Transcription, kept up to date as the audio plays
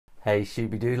Hey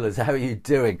Shooby-Doodlers, how are you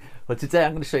doing? Well, today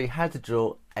I'm going to show you how to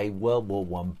draw a World War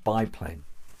I biplane.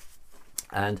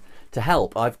 And to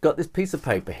help, I've got this piece of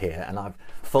paper here and I've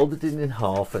folded it in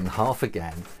half and half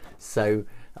again. So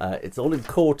it's all in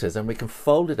quarters and we can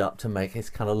fold it up to make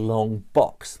this kind of long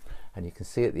box. And you can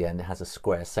see at the end it has a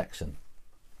square section.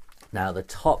 Now the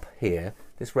top here,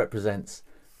 this represents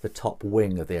the top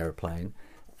wing of the aeroplane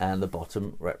and the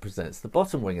bottom represents the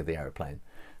bottom wing of the aeroplane.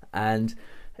 And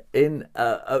in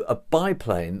a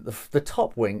biplane, the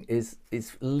top wing is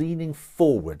leaning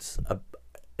forwards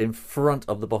in front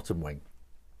of the bottom wing.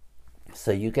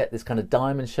 So you get this kind of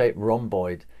diamond-shaped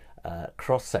rhomboid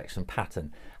cross-section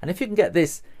pattern. And if you can get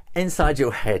this inside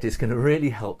your head, it's going to really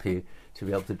help you to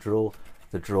be able to draw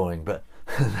the drawing. But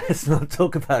let's not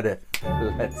talk about it.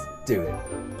 Let's do it.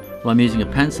 Well, I'm using a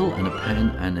pencil and a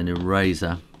pen and an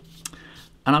eraser.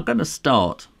 And I'm going to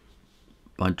start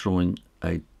by drawing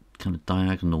a kind of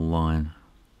diagonal line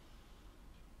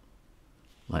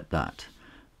like that,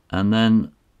 and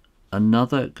then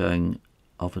another going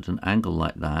off at an angle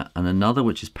like that, and another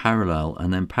which is parallel,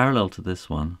 and then parallel to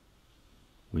this one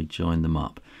we join them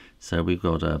up. So we've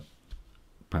got a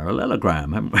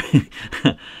parallelogram, haven't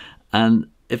we? And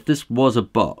if this was a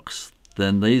box,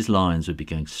 then these lines would be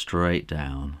going straight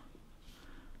down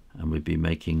and we'd be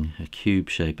making a cube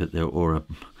shape at there, or a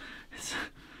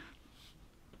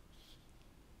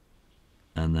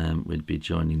and then we'd be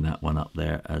joining that one up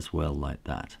there as well, like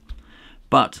that.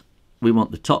 But we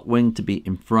want the top wing to be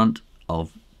in front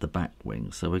of the back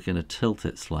wing, so we're going to tilt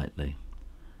it slightly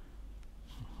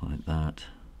like that,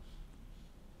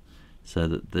 so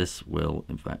that this will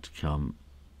in fact come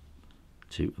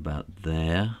to about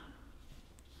there,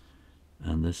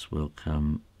 and this will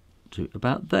come to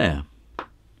about there,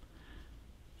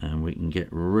 and we can get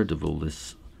rid of all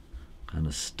this kind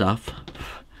of stuff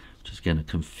which is going to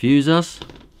confuse us,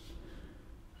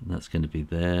 and that's going to be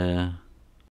there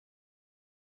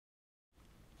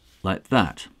like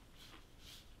that.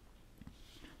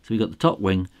 So we've got the top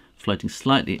wing floating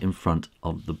slightly in front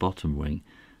of the bottom wing,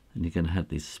 and you're going to have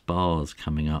these spars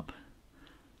coming up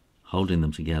holding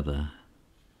them together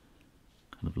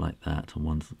kind of like that, and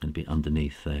one's going to be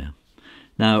underneath there.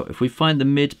 Now if we find the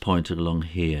midpoint along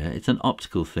here, it's an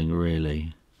optical thing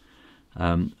really.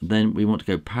 Then we want to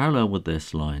go parallel with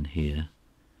this line here,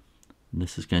 and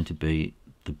this is going to be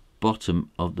the bottom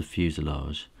of the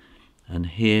fuselage, and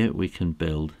here we can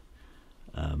build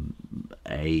an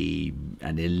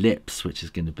ellipse, which is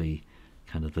going to be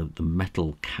kind of the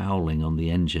metal cowling on the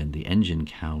engine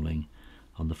cowling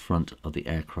on the front of the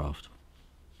aircraft,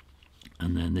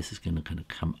 and then this is going to kind of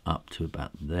come up to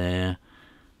about there,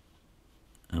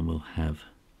 and we'll have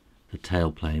the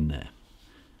tailplane there.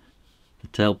 The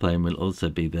tailplane will also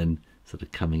be then sort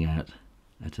of coming out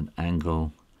at an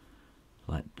angle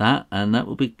like that, and that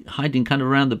will be hiding kind of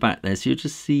around the back there, so you'll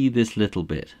just see this little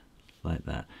bit like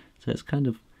that. So it's kind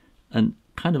of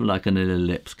like an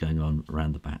ellipse going on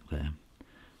around the back there.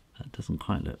 That doesn't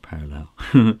quite look parallel.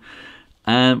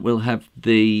 And we'll have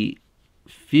the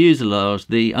fuselage,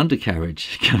 the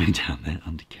undercarriage coming down there,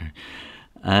 undercarriage,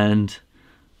 and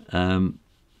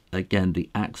again, the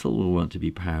axle will want to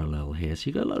be parallel here. So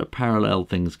you've got a lot of parallel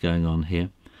things going on here.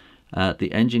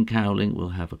 The engine cowling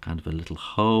will have a kind of a little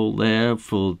hole there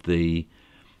for the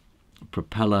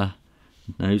propeller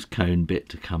nose cone bit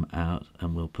to come out,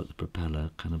 and we'll put the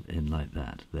propeller kind of in like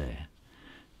that there.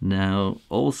 Now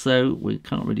also we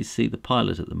can't really see the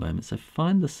pilot at the moment, so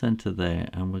find the center there,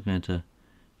 and we're going to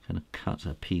kind of cut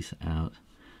a piece out,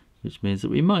 which means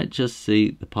that we might just see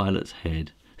the pilot's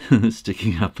head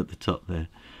sticking up at the top there.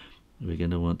 We're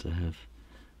going to want to have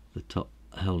the top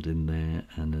held in there,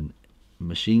 and a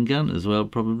machine gun as well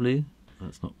probably.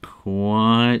 That's not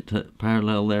quite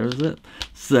parallel there, is it?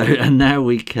 So, and now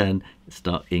we can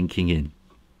start inking in.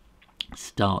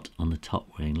 Start on the top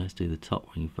wing. Let's do the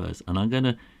top wing first, and I'm going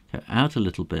to go out a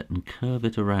little bit and curve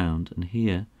it around, and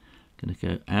here I'm going to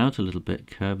go out a little bit,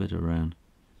 curve it around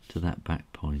to that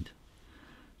back point.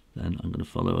 Then I'm going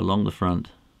to follow along the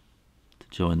front to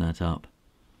join that up.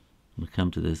 We'll come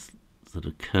to this sort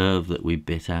of curve that we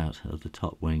bit out of the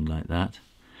top wing like that,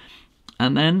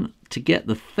 and then to get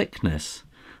the thickness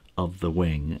of the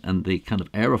wing and the kind of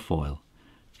aerofoil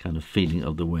kind of feeling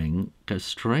of the wing, go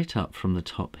straight up from the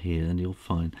top here, and you'll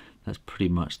find that's pretty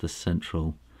much the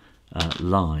central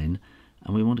line,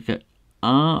 and we want to go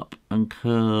up and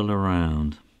curl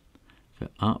around, go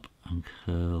up and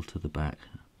curl to the back,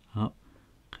 up,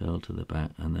 curl to the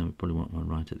back, and then we probably want one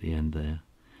right at the end there.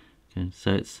 Okay,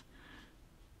 so it's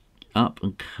up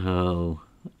and curl,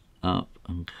 up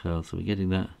and curl, so we're getting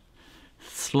that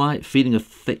slight feeling of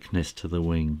thickness to the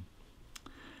wing.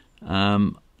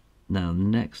 Now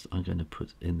next I'm going to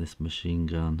put in this machine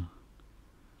gun,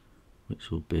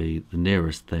 which will be the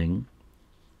nearest thing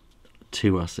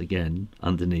to us again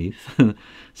underneath.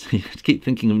 So you have to keep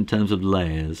thinking in terms of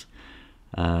layers.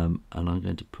 And I'm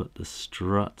going to put the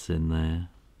struts in there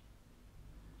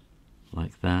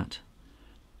like that.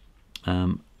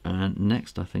 And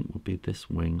next I think will be this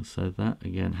wing, so that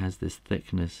again has this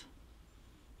thickness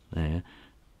there.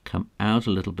 Come out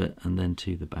a little bit and then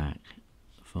to the back.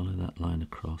 Follow that line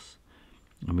across.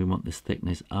 And we want this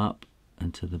thickness up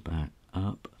and to the back,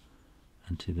 up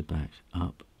and to the back,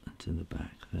 up and to the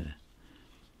back there.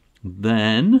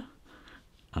 Then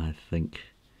I think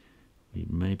we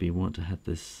maybe want to have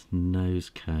this nose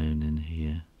cone in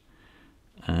here,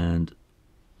 and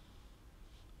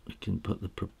we can put the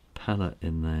propeller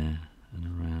in there and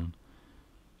around.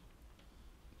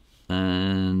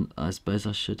 And I suppose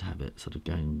I should have it sort of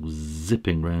going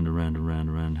zipping round and round and round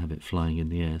and round, have it flying in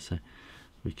the air. So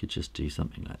we could just do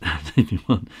something like that if you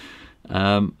want.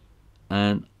 And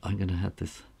I'm going to have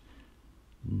this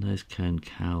nose cone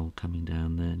cowl coming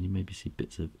down there, and you maybe see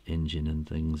bits of engine and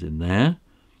things in there.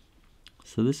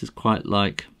 So this is quite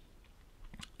like,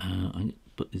 I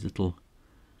put these little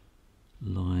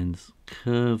lines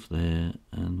curve there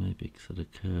and maybe sort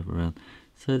of curve around.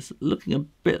 So it's looking a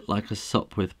bit like a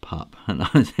Sopwith pup, and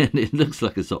it looks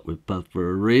like a Sopwith pup for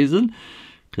a reason,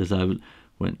 because I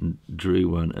went and drew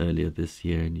one earlier this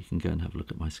year, and you can go and have a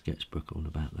look at my sketchbook all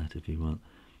about that if you want.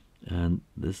 And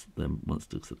this then wants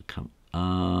to sort of come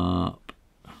up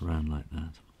around like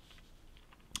that.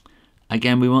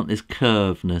 Again, we want this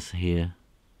curvedness here.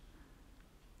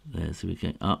 There, so we're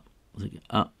going up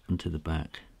and to the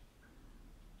back,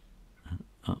 and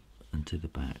up and to the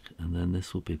back, and then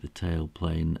this will be the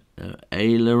tailplane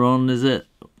aileron, is it?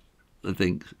 I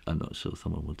think, I'm not sure,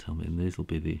 someone will tell me, and these will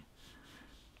be the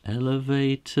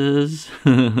elevators.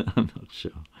 I'm not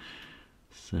sure.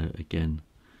 So again,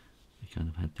 we kind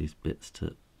of had these bits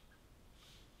to,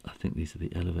 I think these are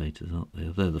the elevators, aren't they?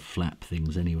 They're the flap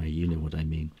things anyway, you know what I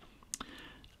mean.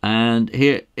 And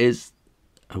here is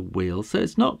a wheel, so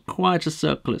it's not quite a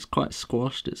circle, it's quite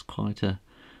squashed, it's quite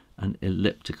an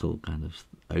elliptical kind of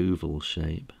oval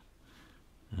shape,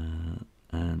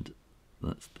 and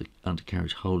that's the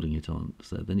undercarriage holding it on.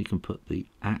 So then you can put the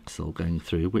axle going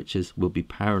through, which will be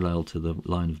parallel to the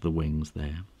line of the wings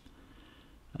there,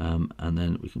 and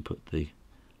then we can put the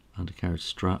undercarriage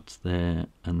struts there,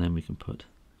 and then we can put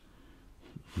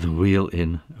the wheel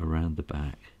in around the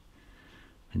back.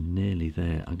 And nearly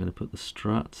there. I'm going to put the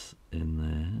struts in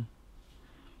there.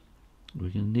 We're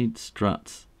going to need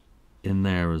struts in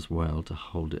there as well to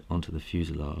hold it onto the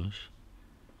fuselage.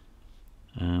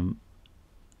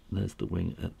 There's the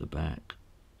wing at the back,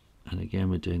 and again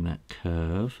we're doing that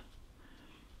curve,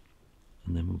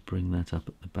 and then we'll bring that up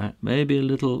at the back. Maybe a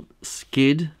little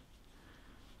skid,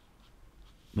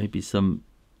 maybe some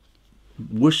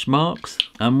whoosh marks,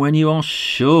 and when you are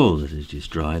sure that it is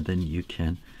dry, then you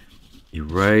can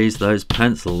erase those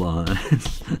pencil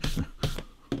lines.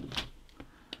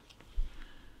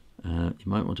 You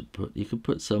might want to put, you could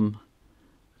put some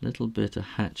little bit of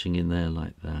hatching in there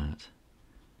like that,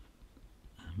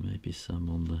 and maybe some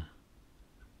on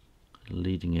the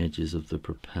leading edges of the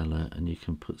propeller, and you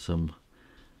can put some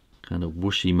kind of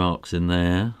whooshy marks in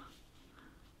there,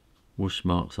 whoosh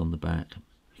marks on the back.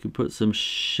 You can put some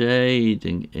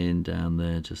shading in down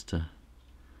there just to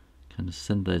kind of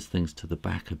send those things to the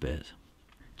back a bit.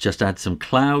 Just add some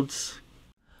clouds.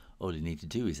 All you need to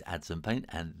do is add some paint,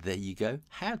 and there you go,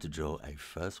 how to draw a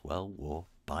First World War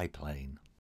biplane.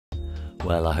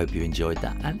 Well, I hope you enjoyed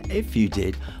that, and if you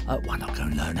did, why not go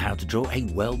and learn how to draw a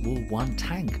World War I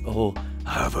tank, or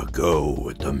have a go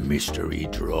at the mystery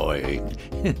drawing.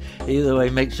 Either way,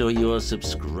 make sure you are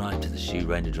subscribed to the Shoo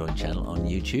Rayner drawing channel on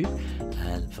YouTube,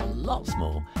 and for lots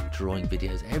more drawing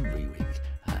videos every week.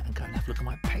 And go and have a look at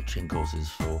my Patreon courses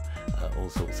for all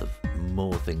sorts of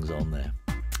more things on there.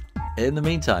 In the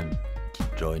meantime,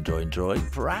 keep drawing,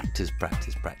 practice,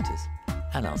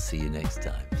 and I'll see you next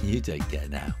time. You take care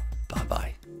now.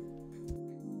 Bye-bye.